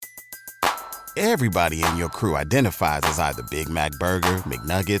Everybody in your crew identifies as either Big Mac Burger,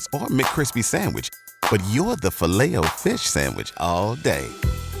 McNuggets, or McCrispy Sandwich. But you're the Filet-O-Fish Sandwich all day.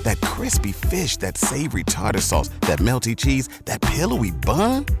 That crispy fish, that savory tartar sauce, that melty cheese, that pillowy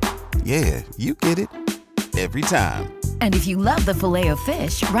bun. Yeah, you get it. Every time. And if you love the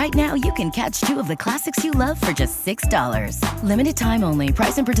Filet-O-Fish, right now you can catch two of the classics you love for just $6. Limited time only.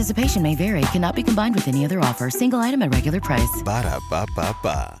 Price and participation may vary. Cannot be combined with any other offer. Single item at regular price.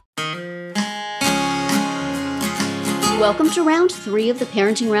 Ba-da-ba-ba-ba. Welcome to round 3 of the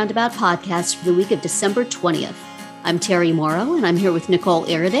Parenting Roundabout podcast for the week of December 20th. I'm Terry Morrow, and I'm here with Nicole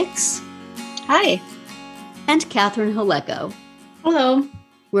Eridix. Hi. And Catherine Haleko. Hello.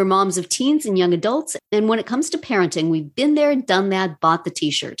 We're moms of teens and young adults, and when it comes to parenting, we've been there, done that, bought the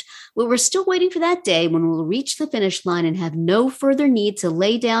t-shirt. But we're still waiting for that day when we'll reach the finish line and have no further need to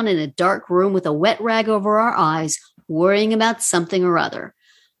lay down in a dark room with a wet rag over our eyes, worrying about something or other.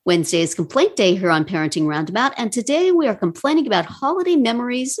 Wednesday is Complaint Day here on Parenting Roundabout, and today we are complaining about holiday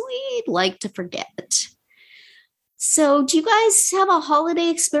memories we'd like to forget. So, do you guys have a holiday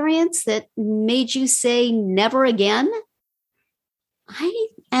experience that made you say never again? I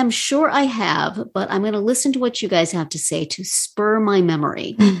am sure I have, but I'm going to listen to what you guys have to say to spur my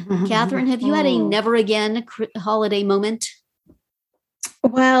memory. Catherine, have you had a never again holiday moment?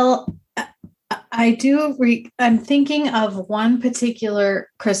 Well, I do. I'm thinking of one particular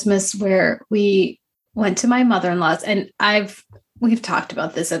Christmas where we went to my mother-in-law's, and we've talked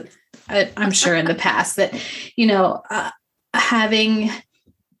about this. I'm sure in the past that, having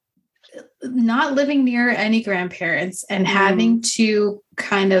not living near any grandparents and having to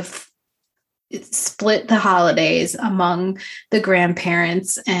kind of split the holidays among the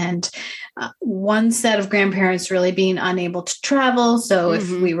grandparents, and one set of grandparents really being unable to travel. So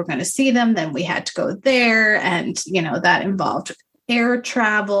if we were going to see them, then we had to go there. And, that involved air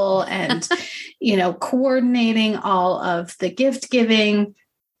travel and, coordinating all of the gift giving.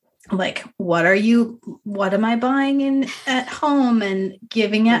 Like, what am I buying at home and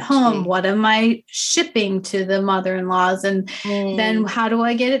giving at home? What am I shipping to the mother-in-laws? And then how do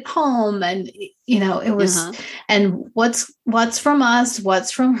I get it home? And, it was, and what's from us,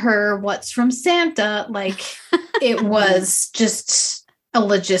 what's from her, what's from Santa? Like, it was just a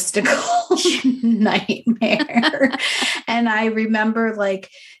logistical nightmare. And I remember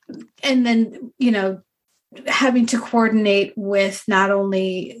and then, having to coordinate with not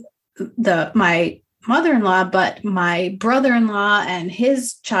only my mother-in-law, but my brother-in-law and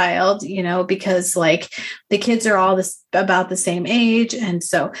his child, because the kids are all about the same age. And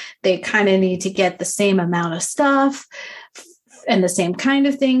so they kind of need to get the same amount of stuff and the same kind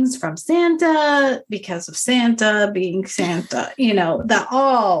of things from Santa because of Santa being Santa,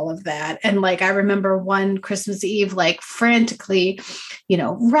 all of that. And I remember one Christmas Eve, frantically,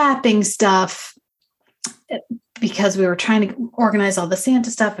 wrapping stuff, because we were trying to organize all the Santa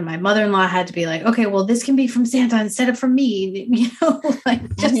stuff, and my mother-in-law had to be like, okay, well, this can be from Santa instead of from me,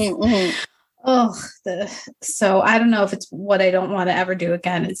 so I don't know if it's what I don't want to ever do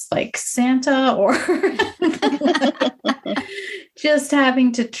again. It's like Santa or just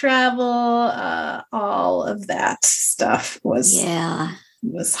having to travel, all of that stuff was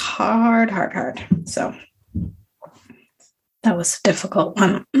hard. So that was a difficult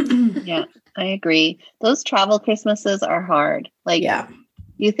one. Yeah, I agree. Those travel Christmases are hard.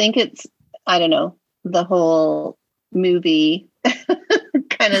 You think it's, I don't know, the whole movie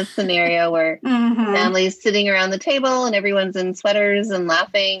kind of scenario where families sitting around the table and everyone's in sweaters and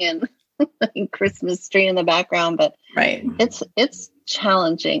laughing and Christmas tree in the background. But it's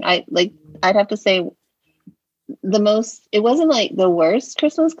challenging. I'd have to say it wasn't the worst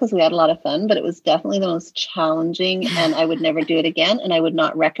Christmas because we had a lot of fun, but it was definitely the most challenging, and I would never do it again, and I would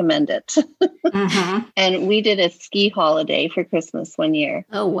not recommend it. And we did a ski holiday for Christmas one year.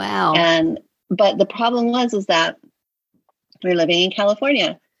 Oh, wow. But the problem is that we're living in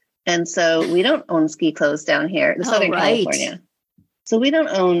California, and so we don't own ski clothes down here in Southern California. So we don't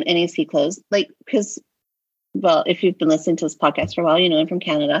own any ski clothes, because, well, if you've been listening to this podcast for a while, I'm from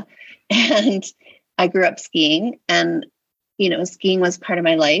Canada, and I grew up skiing, and, skiing was part of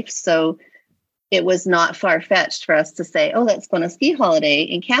my life. So it was not far-fetched for us to say, oh, let's go on a ski holiday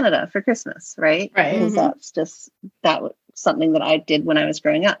in Canada for Christmas. Right. Because that was something that I did when I was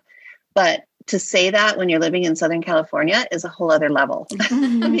growing up. But to say that when you're living in Southern California is a whole other level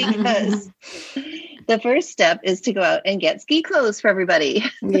because the first step is to go out and get ski clothes for everybody.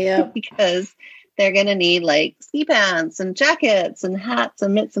 Yeah. Because they're going to need ski pants and jackets and hats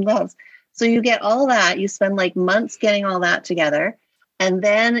and mitts and gloves. So you get all that, you spend months getting all that together. And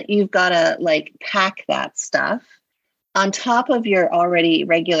then you've got to pack that stuff. on top of your already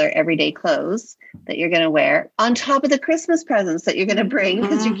regular everyday clothes that you're going to wear, on top of the Christmas presents that you're going to bring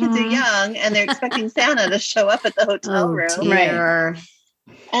because your kids are young and they're expecting Santa to show up at the hotel room. Dear. Right.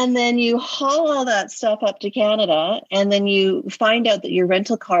 And then you haul all that stuff up to Canada, and then you find out that your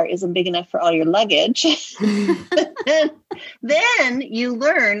rental car isn't big enough for all your luggage. Then you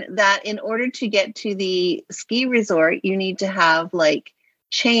learn that in order to get to the ski resort, you need to have like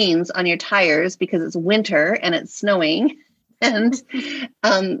chains on your tires because it's winter and it's snowing. And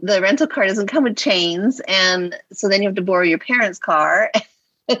the rental car doesn't come with chains. And so then you have to borrow your parents' car.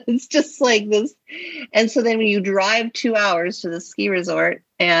 It's just like this. And so then when you drive 2 hours to the ski resort,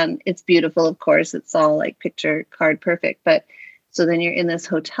 and it's beautiful, of course, it's all like picture card perfect. But so then you're in this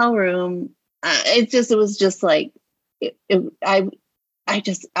hotel room. It was just like, I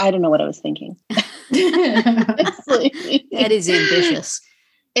don't know what I was thinking. That is ambitious.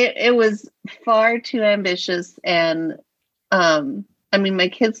 It was far too ambitious. And I mean, my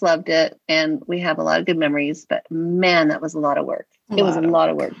kids loved it and we have a lot of good memories, but man, that was a lot of work. It was a lot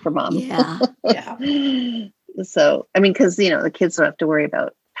of work for mom. Yeah. Yeah. So, I mean, because, the kids don't have to worry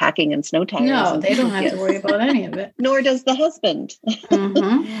about packing and snow tires. No, they don't have to worry about any of it. Nor does the husband.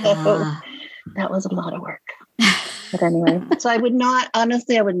 Mm-hmm. So that was a lot of work. But anyway, so I would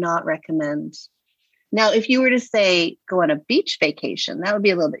not recommend. Now, if you were to say go on a beach vacation, that would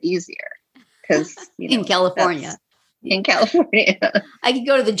be a little bit easier because in California. In California. I could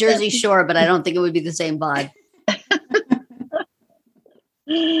go to the Jersey Shore, but I don't think it would be the same vibe.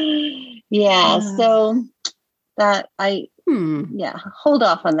 Yeah. So that hold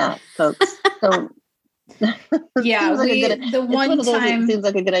off on that, folks. Don't. Yeah. The one time it seems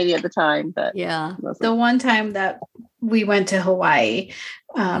like a good idea at the time, but yeah. The one time that we went to Hawaii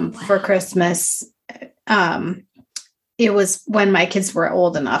for Christmas, it was when my kids were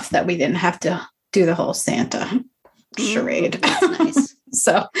old enough that we didn't have to do the whole Santa charade. That's nice.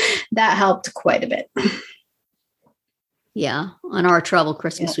 So that helped quite a bit. Yeah. On our travel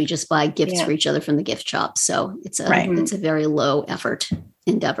Christmas, we just buy gifts for each other from the gift shop. So it's a very low effort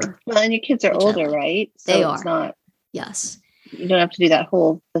endeavor. Well, and your kids are older, right? So they are. It's not, yes. You don't have to do that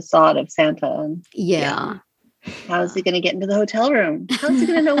whole facade of Santa. And, yeah. How's he going to get into the hotel room? How's he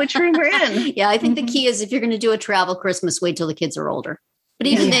going to know which room we're in? Yeah. I think the key is if you're going to do a travel Christmas, wait till the kids are older. But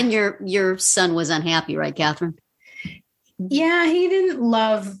even then your son was unhappy, right, Catherine? Yeah, he didn't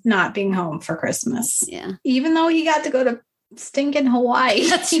love not being home for Christmas. Yeah. Even though he got to go to stinking Hawaii.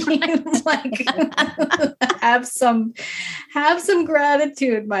 That's right. Like have some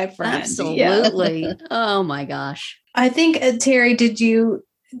gratitude, my friend. Absolutely. Yeah. Oh my gosh. I think Terry, did you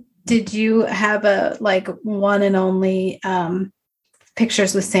have a like one and only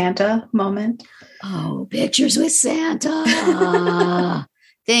pictures with Santa moment? Oh, pictures with Santa.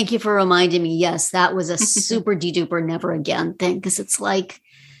 Thank you for reminding me. Yes, that was a super de-duper never again thing. Because it's like,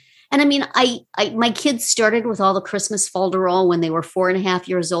 and I mean, my kids started with all the Christmas folderol when they were 4.5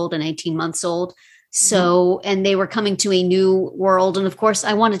 years old and 18 months old. So, and they were coming to a new world. And of course,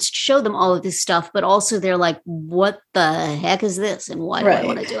 I wanted to show them all of this stuff, but also they're like, what the heck is this? And why do I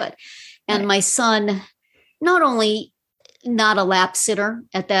want to do it? And my son, not only not a lap sitter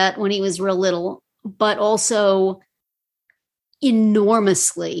at that when he was real little, but also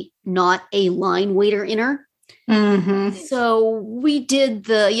enormously not a line waiter inner. Mm-hmm. So we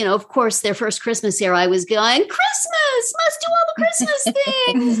did of course, their first Christmas here, I was going, Christmas, must do all the Christmas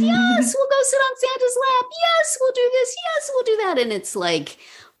things. Yes, we'll go sit on Santa's lap. Yes, we'll do this. Yes, we'll do that. And it's like,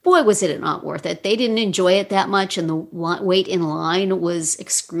 boy, was it not worth it. They didn't enjoy it that much. And the wait in line was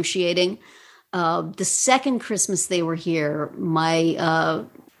excruciating. The second Christmas they were here, my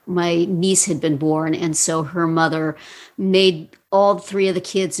niece had been born. And so her mother made all three of the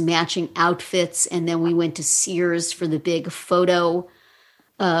kids matching outfits. And then we went to Sears for the big photo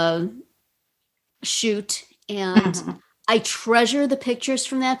shoot. And I treasure the pictures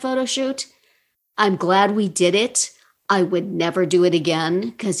from that photo shoot. I'm glad we did it. I would never do it again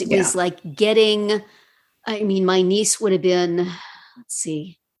because it was like my niece would have been,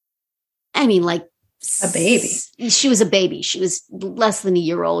 like a baby. She was a baby. She was less than a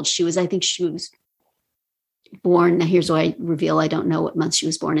year old. I think she was born. Now here's why I reveal I don't know what month she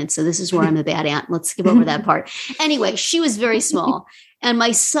was born in. So this is where I'm a bad aunt. Let's skip over that part. Anyway, she was very small. And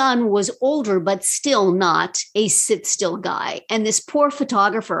my son was older, but still not a sit still guy. And this poor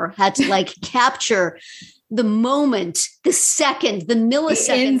photographer had to capture the moment, the second, the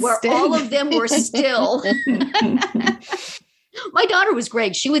millisecond where all of them were still. My daughter was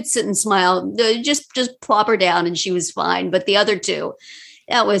great. She would sit and smile, just plop her down and she was fine. But the other two,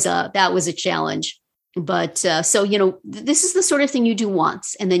 that was a challenge. But this is the sort of thing you do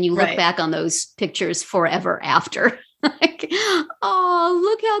once and then you look back on those pictures forever after. Like, oh,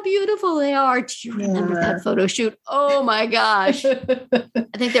 look how beautiful they are. Do you remember that photo shoot? Oh my gosh. I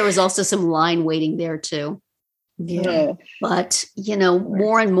think there was also some line waiting there too. Yeah. But,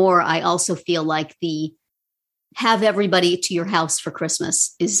 more and more, I also feel like the have everybody to your house for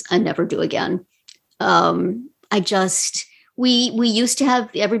Christmas is a never do again. We used to have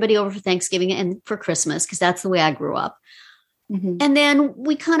everybody over for Thanksgiving and for Christmas, because that's the way I grew up. Mm-hmm. And then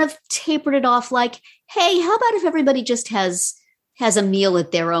we kind of tapered it off like, hey, how about if everybody just has a meal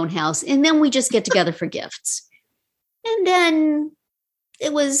at their own house, and then we just get together for gifts. And then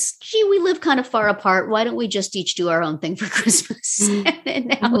it was, we live kind of far apart. Why don't we just each do our own thing for Christmas? And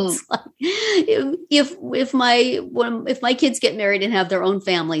now it's like, if my kids get married and have their own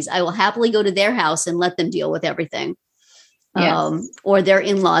families, I will happily go to their house and let them deal with everything. Yes. Or their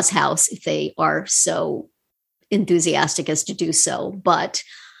in-laws' house if they are so enthusiastic as to do so. But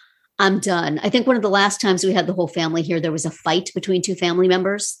I'm done. I think one of the last times we had the whole family here, there was a fight between two family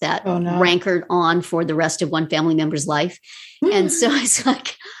members that rankered on for the rest of one family member's life. And so it's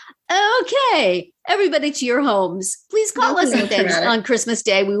like, okay, everybody to your homes. Please call us on Christmas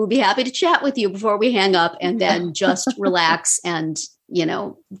Day. We will be happy to chat with you before we hang up, and then just relax and,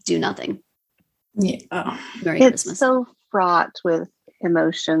 do nothing. Yeah. Merry It's Christmas. So fraught with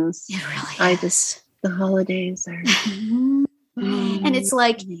emotions. It really is. The holidays are. And it's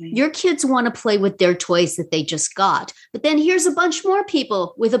like your kids want to play with their toys that they just got, but then here's a bunch more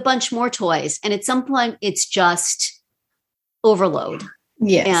people with a bunch more toys. And at some point it's just overload.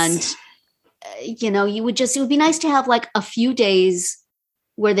 Yes. And, it would be nice to have like a few days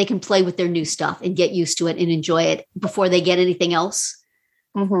where they can play with their new stuff and get used to it and enjoy it before they get anything else.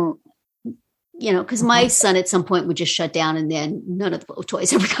 Mm-hmm. Because my son at some point would just shut down, and then none of the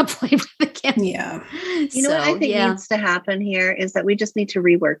toys ever got played with again. Yeah. You know what I think needs to happen here is that we just need to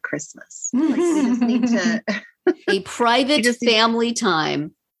rework Christmas. Like, we just need to a private family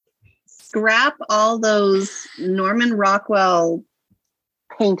time. Scrap all those Norman Rockwell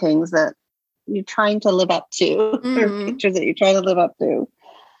paintings that you're trying to live up to, or pictures that you're trying to live up to.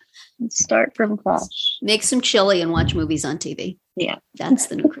 And start from scratch. Make some chili and watch movies on TV. Yeah. That's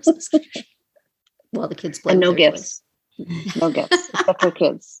the new Christmas tradition. Well, the kids play. And no gifts. No gifts. Except for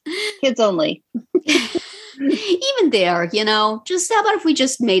kids. Kids only. Even there, just how about if we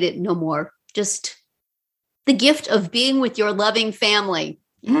just made it no more? Just the gift of being with your loving family.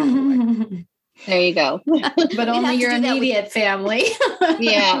 There you go. But only your immediate family.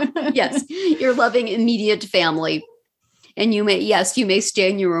 Yeah. Yes. Your loving immediate family. And you may stay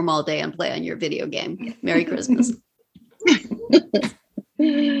in your room all day and play on your video game. Merry Christmas.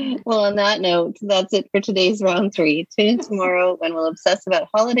 Well, on that note, that's it for today's round 3. Tune in tomorrow when we'll obsess about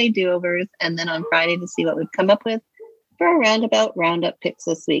holiday do-overs, and then on Friday to see what we've come up with for our Roundup picks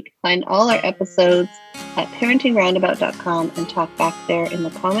this week. Find all our episodes at parentingroundabout.com and talk back there in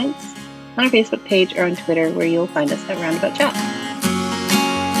the comments on our Facebook page or on Twitter, where you'll find us at Roundabout Chat.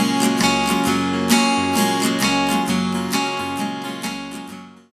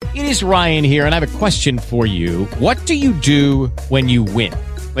 It is Ryan here, and I have a question for you. What do you do when you win?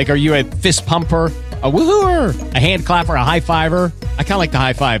 Like, are you a fist pumper, a woohooer, a hand clapper, a high fiver? I kind of like the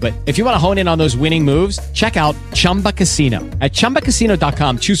high five, but if you want to hone in on those winning moves, check out Chumba Casino. At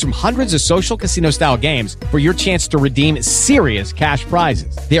ChumbaCasino.com, choose from hundreds of social casino-style games for your chance to redeem serious cash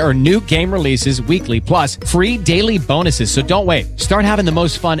prizes. There are new game releases weekly, plus free daily bonuses, so don't wait. Start having the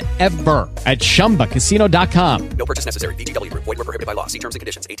most fun ever at ChumbaCasino.com. No purchase necessary. VGW. Void where prohibited by law. See terms and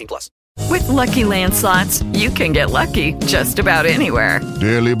conditions. 18+. With Lucky Land Slots, you can get lucky just about anywhere.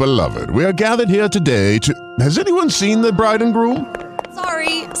 Dearly beloved, we are gathered here today to... Has anyone seen the bride and groom?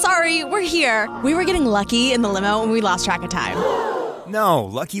 Sorry, we're here. We were getting lucky in the limo and we lost track of time. No,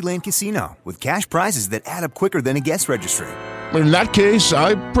 Lucky Land Casino, with cash prizes that add up quicker than a guest registry. In that case,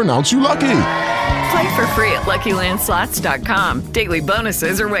 I pronounce you lucky. Play for free at LuckyLandSlots.com. Daily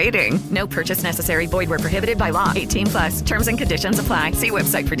bonuses are waiting. No purchase necessary. Void where prohibited by law. 18+. Terms and conditions apply. See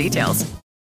website for details.